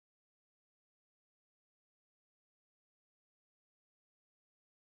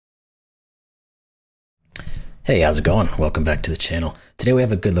Hey, how's it going? Welcome back to the channel. Today we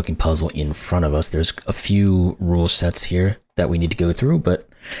have a good looking puzzle in front of us. There's a few rule sets here that we need to go through, but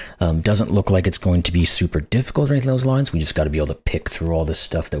doesn't look like it's going to be super difficult or anything along those lines. We just got to be able to pick through all this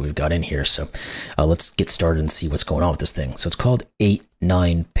stuff that we've got in here. So let's get started and see what's going on with this thing. So it's called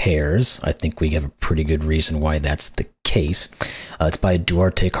 8-9 pairs. I think we have a pretty good reason why that's the case. It's by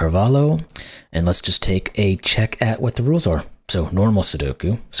Duarte Carvalho, and let's just take a check at what the rules are. So normal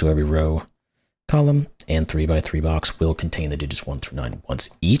Sudoku, so every row, column, and 3x3 box will contain the digits 1 through 9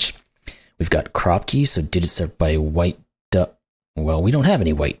 once each. We've got Kropki, so digits separated by a white dot. Well, we don't have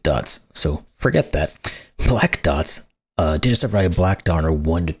any white dots, so forget that. Black dots, digits separated by a black dot are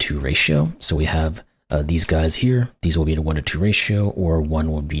 1:2 ratio. So we have these guys here. These will be in a 1:2 ratio, or one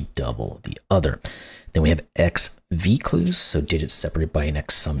will be double the other. Then we have XV clues, so digits separated by an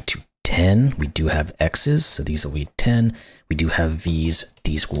X sum to 10. We do have X's, so these will be 10. We do have V's,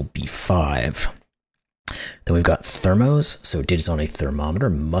 these will be 5. Then we've got thermos, so digits on a thermometer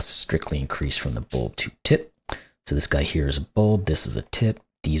must strictly increase from the bulb to tip. So this guy here is a bulb, this is a tip.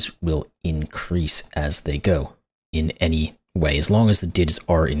 These will increase as they go in any way. As long as the digits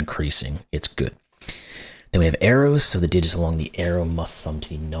are increasing, it's good. Then we have arrows, so the digits along the arrow must sum to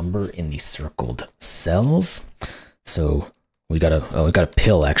the number in the circled cells. So we got a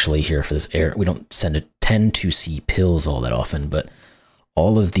pill actually here for this arrow. We don't tend to see pills all that often, but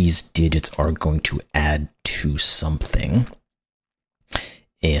all of these digits are going to add to something,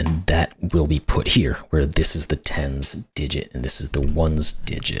 and that will be put here, where this is the tens digit and this is the ones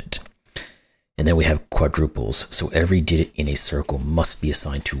digit. And then we have quadruples, so every digit in a circle must be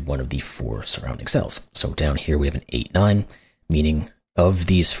assigned to one of the 4 surrounding cells. So down here we have an 8-9, meaning of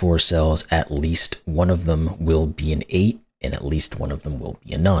these 4 cells, at least one of them will be an 8, and at least one of them will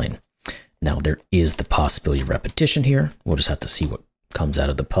be a 9. Now there is the possibility of repetition here. We'll just have to see what comes out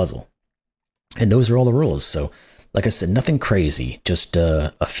of the puzzle. And those are all the rules. So like I said, nothing crazy, just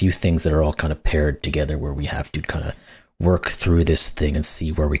a few things that are all kind of paired together where we have to kind of work through this thing and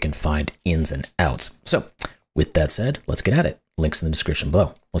see where we can find ins and outs. So with that said, let's get at it. Links in the description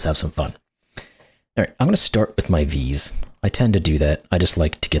below. Let's have some fun. All right, I'm going to start with my V's. I tend to do that. I just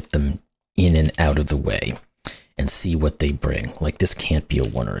like to get them in and out of the way and see what they bring. Like this can't be a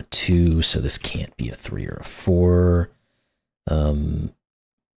 1 or a 2, so this can't be a 3 or a 4.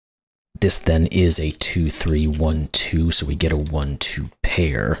 This then is a 2, 3, 1, 2, so we get a 1, 2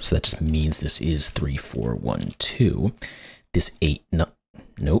 pair. So that just means this is 3, 4, 1, 2. This 8, no,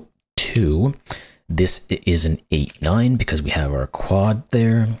 nope, 2. This is an 8, 9 because we have our quad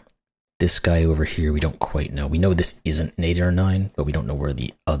there. This guy over here, we don't quite know. We know this isn't an 8 or a 9, but we don't know where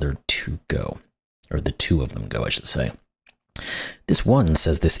the other 2 go, or the 2 of them go, I should say. This 1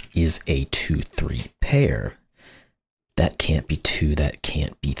 says this is a 2, 3 pair. That can't be 2, that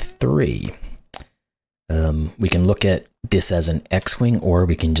can't be 3. We can look at this as an X-wing, or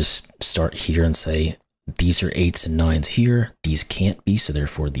we can just start here and say, these are 8s and 9s here. These can't be, so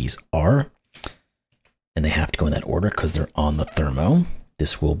therefore these are. And they have to go in that order because they're on the thermo.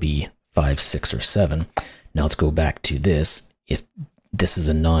 This will be 5, 6, or 7. Now let's go back to this. If this is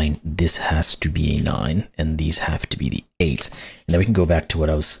a 9, this has to be a 9, and these have to be the 8s. And then we can go back to what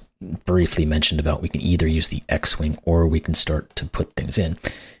I was briefly mentioned about. We can either use the X-wing, or we can start to put things in.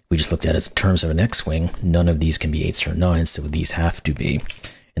 We just looked at it as in terms of an X-wing. None of these can be 8s or 9s, so these have to be.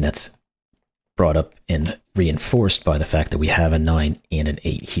 And that's brought up and reinforced by the fact that we have a 9 and an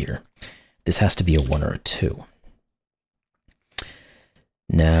 8 here. This has to be a 1 or a 2.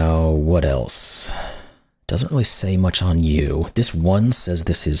 Now, what else? Doesn't really say much on you. This 1 says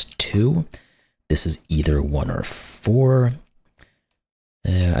this is 2. This is either 1 or 4.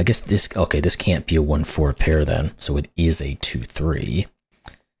 I guess this can't be a 1-4 pair then, so it is a 2-3.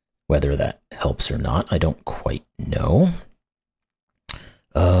 Whether that helps or not, I don't quite know.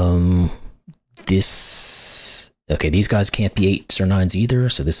 These guys can't be 8s or 9s either,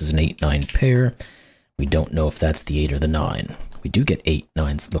 so this is an 8-9 pair. We don't know if that's the 8 or the 9. We do get 8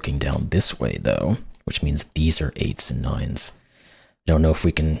 9s looking down this way though, which means these are 8s and 9s. I don't know if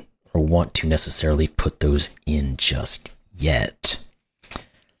we can or want to necessarily put those in just yet.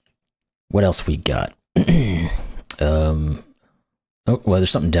 What else we got? Oh, well,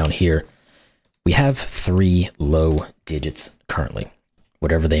 there's something down here. We have 3 low digits currently,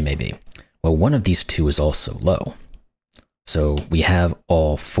 whatever they may be. Well, one of these 2 is also low. So we have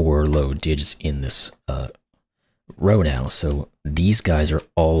all 4 low digits in this row now. So these guys are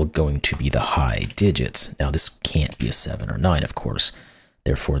all going to be the high digits. Now this can't be a 7 or 9, of course.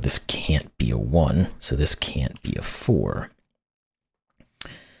 Therefore, this can't be a 1. So this can't be a 4.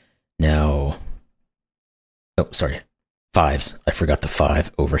 Now, oh, sorry, 5s. I forgot the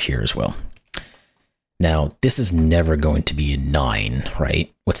 5 over here as well. Now, this is never going to be a 9,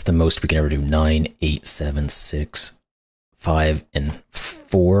 right? What's the most we can ever do? 9, 8, 7, 6, 5, and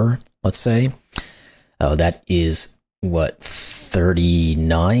 4, let's say. That is, what,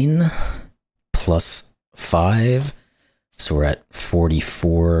 39 plus 5? So we're at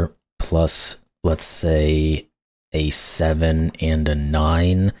 44 plus, let's say, a 7 and a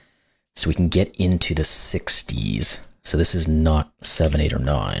 9. So we can get into the 60s. So this is not 7, 8, or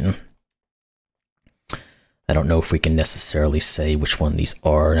 9. I don't know if we can necessarily say which one these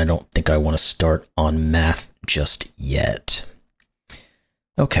are, and I don't think I want to start on math just yet.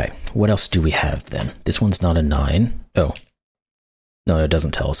 Okay, what else do we have then? This one's not a 9. Oh, no, it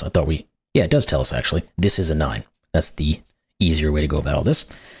doesn't tell us. I thought yeah, it does tell us actually. This is a 9. That's the easier way to go about all this.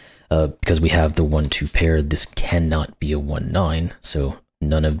 Because we have the 1-2 pair, this cannot be a 1-9, so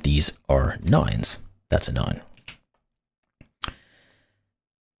none of these are 9s. That's a 9.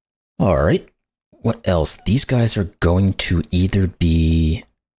 All right. What else? These guys are going to either be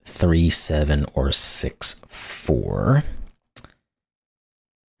 3, 7, or 6, 4.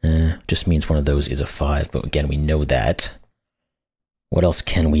 Just means one of those is a 5, but again, we know that. What else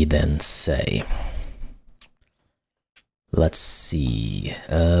can we then say? Let's see.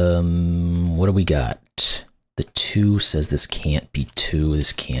 What do we got? The 2 says this can't be 2,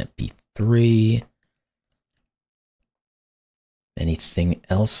 this can't be 3. Anything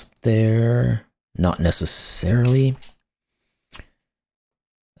else there? Not necessarily.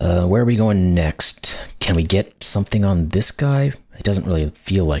 Where are we going next? Can we get something on this guy? It doesn't really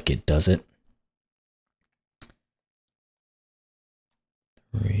feel like it, does it?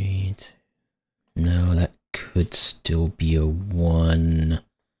 3, 2. No, that could still be a 1. I was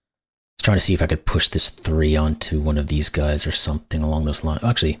trying to see if I could push this 3 onto one of these guys or something along those lines.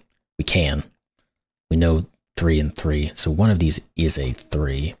 Actually, we can. We know 3 and 3, so one of these is a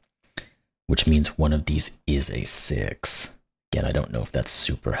 3. Which means one of these is a 6. Again, I don't know if that's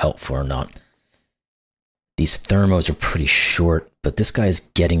super helpful or not. These thermos are pretty short, but this guy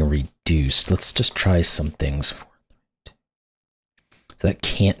is getting reduced. Let's just try some things. So that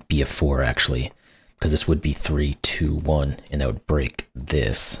can't be a 4, actually, because this would be 3, 2, 1, and that would break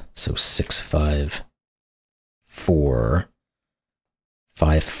this. So 6, 5, 4,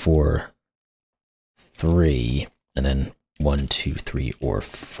 5, 4, 3, and then 1, 2, 3, or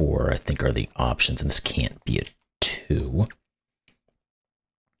 4, I think are the options, and this can't be a 2.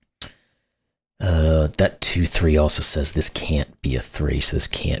 That 2, 3 also says this can't be a 3, so this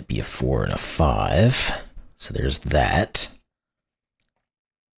can't be a 4 and a 5. So there's that.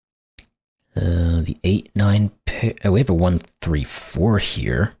 The 8, 9 pair. Oh, we have a 1, 3, 4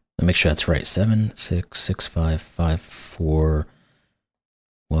 here. Let me make sure that's right. 7, 6, 6, 5, 5, 4,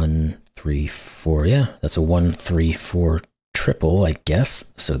 1, 3, 4. Yeah, that's a 1, 3, 4 triple, I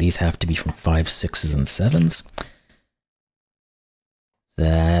guess. So these have to be from 5, 6s, and 7s.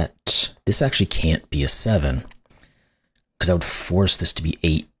 This actually can't be a 7, because I would force this to be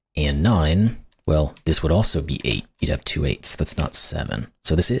 8 and 9. Well, this would also be 8. You'd have 2 8s. That's not 7.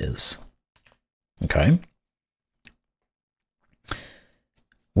 So this is. Okay.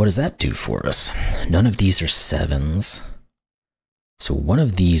 What does that do for us? None of these are 7s. So one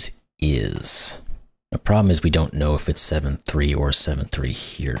of these is. The problem is we don't know if it's 7, 3 or 7, 3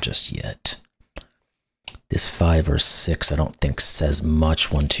 here just yet. This 5 or 6 I don't think says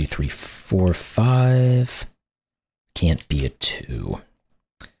much. 1, 2, 3, 4, 5. Can't be a 2.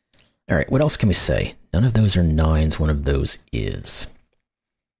 All right, what else can we say? None of those are 9s. One of those is.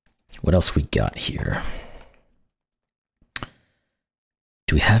 What else we got here?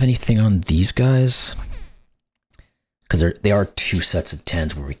 Do we have anything on these guys? Because they are 2 sets of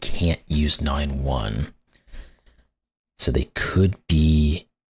 10s where we can't use 9, 1. So they could be.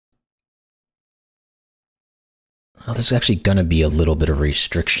 Well, there's actually going to be a little bit of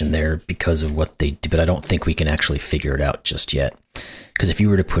restriction there because of what they do, but I don't think we can actually figure it out just yet. Because if you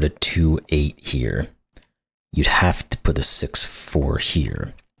were to put a 2, 8 here, you'd have to put a 6, 4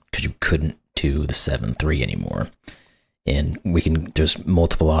 here, because you couldn't do the 7, 3 anymore. And there's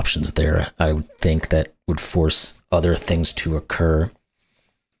multiple options there. I would think that would force other things to occur.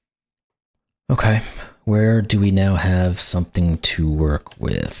 Okay, where do we now have something to work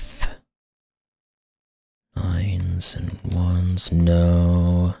with? 9s and 1s,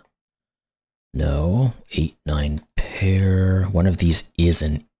 no. No, 8, 9 pair. One of these is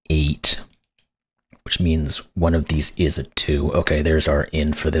an 8, which means one of these is a 2. Okay, there's our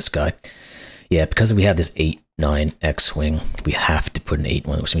in for this guy. Yeah, because we have this 8, 9 X-Wing, we have to put an 8,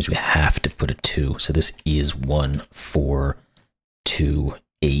 1, which means we have to put a 2. So this is 1, 4, 2,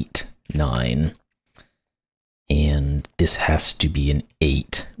 8, 9. And this has to be an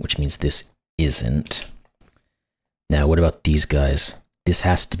 8, which means this isn't. Now, what about these guys? This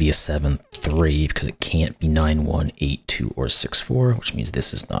has to be a 7, 3, because it can't be 9, 1, 8, 2, or 6, 4, which means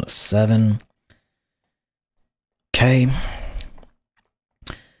this is not a 7. Okay.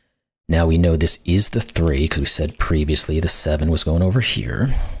 Now we know this is the 3, because we said previously the 7 was going over here.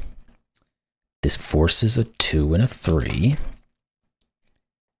 This forces a 2 and a 3.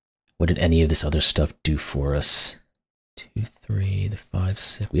 What did any of this other stuff do for us? 2, 3, the 5,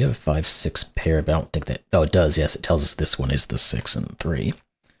 6. We have a 5, 6 pair, but I don't think that... Oh, it does. Yes, it tells us this one is the 6 and the 3. So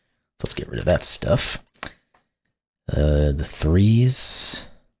let's get rid of that stuff. The 3s...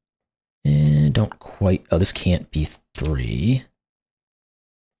 don't quite... Oh, this can't be 3.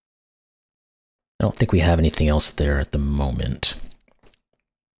 I don't think we have anything else there at the moment.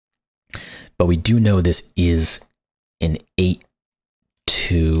 But we do know this is an 8,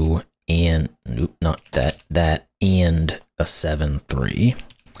 2, and... Nope, not that. That, and a 7, 3.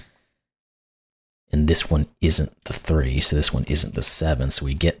 And this one isn't the 3, so this one isn't the 7. So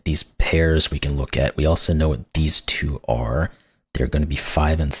we get these pairs we can look at. We also know what these two are. They're going to be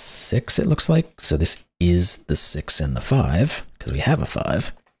 5 and 6, it looks like. So this is the 6 and the 5, because we have a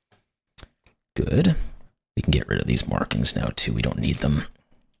 5. Good. We can get rid of these markings now, too. We don't need them.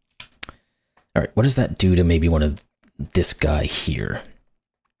 All right, what does that do to maybe one of this guy here?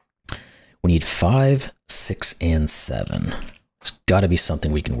 We need 5, 6, and 7. It's got to be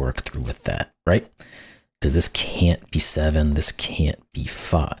something we can work through with that, right? Because this can't be 7, this can't be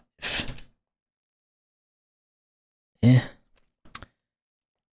 5.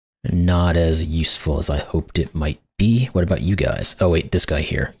 Not as useful as I hoped it might be. What about you guys? Oh wait, this guy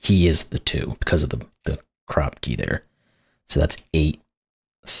here. He is the 2 because of the Kropki there. So that's 8,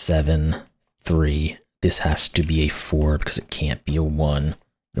 7, 3. This has to be a 4 because it can't be a 1.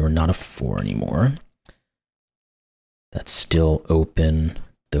 We're not a 4 anymore. That's still open.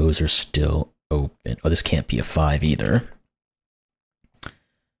 Those are still open. Oh, this can't be a 5 either.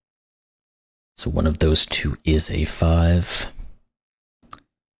 So one of those two is a 5.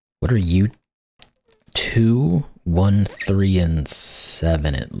 What are you? 2, 1, 3, and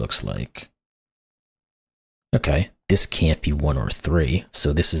 7, it looks like. Okay, this can't be 1 or 3.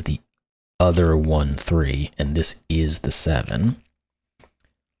 So this is the other 1, 3, and this is the 7.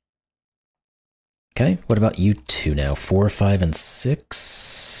 Okay, what about you two now? 4, 5, and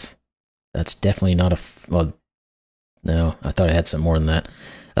 6? That's definitely not a... Well, no, I thought I had some more than that.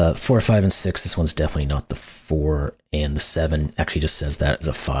 4, 5, and 6, this one's definitely not the 4, and the 7 actually just says that as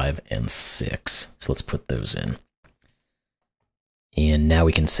a 5 and 6. So let's put those in. And now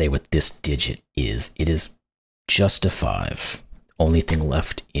we can say what this digit is. It is just a 5. Only thing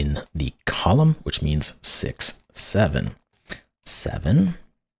left in the column, which means 6, 7. 7.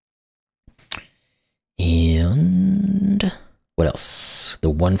 And what else? The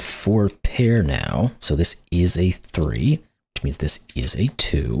 1, 4 pair now. So this is a 3, which means this is a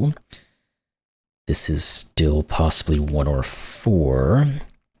 2. This is still possibly 1 or 4.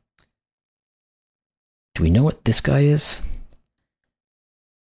 Do we know what this guy is?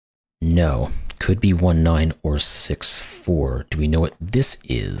 No. Could be 1, 9 or 6, 4. Do we know what this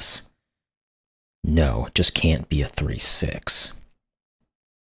is? No. Just can't be a 3, 6.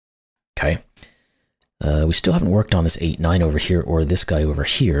 Okay. We still haven't worked on this 8, 9 over here or this guy over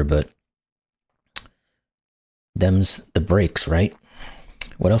here, but them's the breaks, right?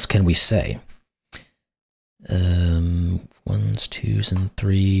 What else can we say? 1s, 2s, and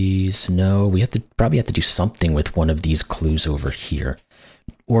 3s. No, we probably have to do something with one of these clues over here.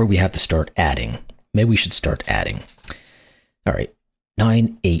 Or we have to start adding. Maybe we should start adding. All right.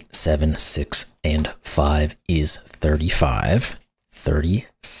 9, 8, 7, 6, and 5 is 35.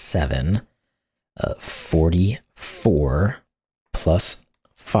 37. 44 plus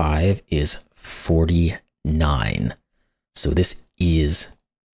 5 is 49. So this is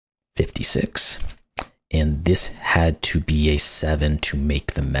 56. And this had to be a 7 to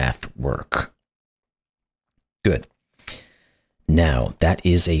make the math work. Good. Now, that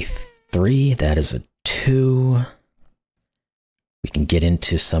is a 3. That is a 2. We can get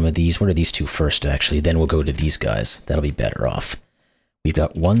into some of these. What are these two first, actually? Then we'll go to these guys. That'll be better off. We've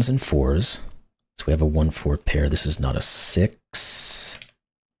got 1s and 4s. So we have a 1, 4 pair. This is not a 6.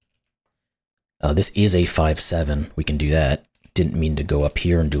 This is a 5, 7. We can do that. Didn't mean to go up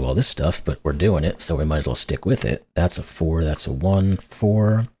here and do all this stuff, but we're doing it, so we might as well stick with it. That's a 4. That's a 1,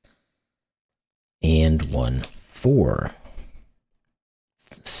 4. And 1, 4.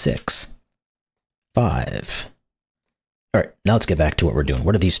 6. 5. All right, now let's get back to what we're doing.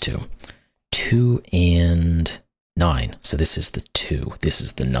 What are these two? 2 and 9. So this is the 2. This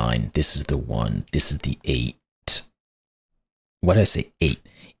is the 9. This is the 1. This is the 8. What did I say? 8.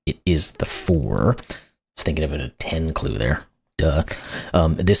 It is the 4. was thinking of it a 10 clue there. Duh.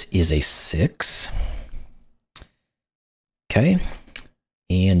 This is a 6. Okay.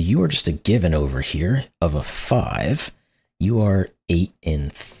 And you are just a given over here of a 5. You are 8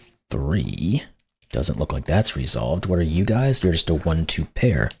 and 3. Doesn't look like that's resolved. What are you guys? You're just a 1-2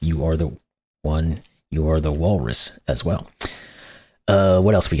 pair. You are the 1. You are the walrus as well.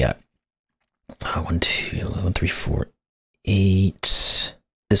 What else we got? 1, 2, 1, 3, 4, 8.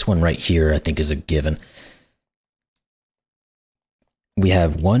 This one right here, I think, is a given. We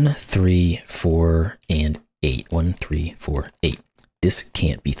have 1, 3, 4, and 8. 1, 3, 4, 8. This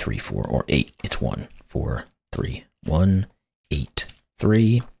can't be 3, 4, or 8. It's 1, 4, 3, 1, 8,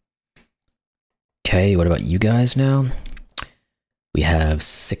 3. Okay, what about you guys now? We have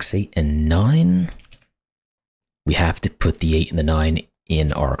 6, 8, and 9. We have to put the 8 and the 9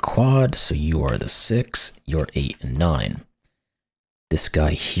 in our quad, so you are the 6, you're 8 and 9. This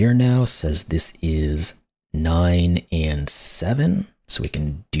guy here now says this is 9 and 7, so we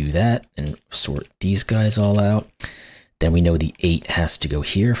can do that and sort these guys all out. Then we know the 8 has to go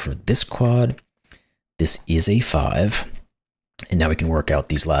here for this quad. This is a 5. And now we can work out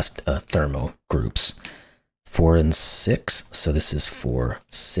these last thermo groups. 4 and 6. So this is 4,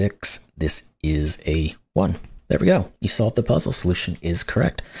 6. This is a 1. There we go. You solved the puzzle. Solution is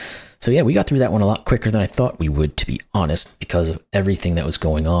correct. So yeah, we got through that one a lot quicker than I thought we would, to be honest. Because of everything that was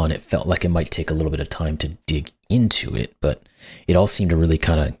going on, it felt like it might take a little bit of time to dig into it. But it all seemed to really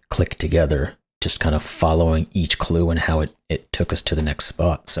kind of click together, just kind of following each clue and how it took us to the next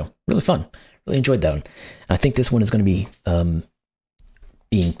spot. So really fun. Really enjoyed that one. And I think this one is going to be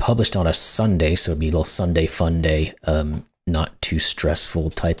being published on a Sunday, so it'd be a little Sunday fun day, not too stressful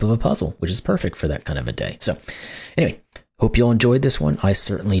type of a puzzle, which is perfect for that kind of a day. So anyway, hope you all enjoyed this one. I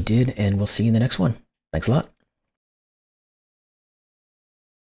certainly did, and we'll see you in the next one. Thanks a lot.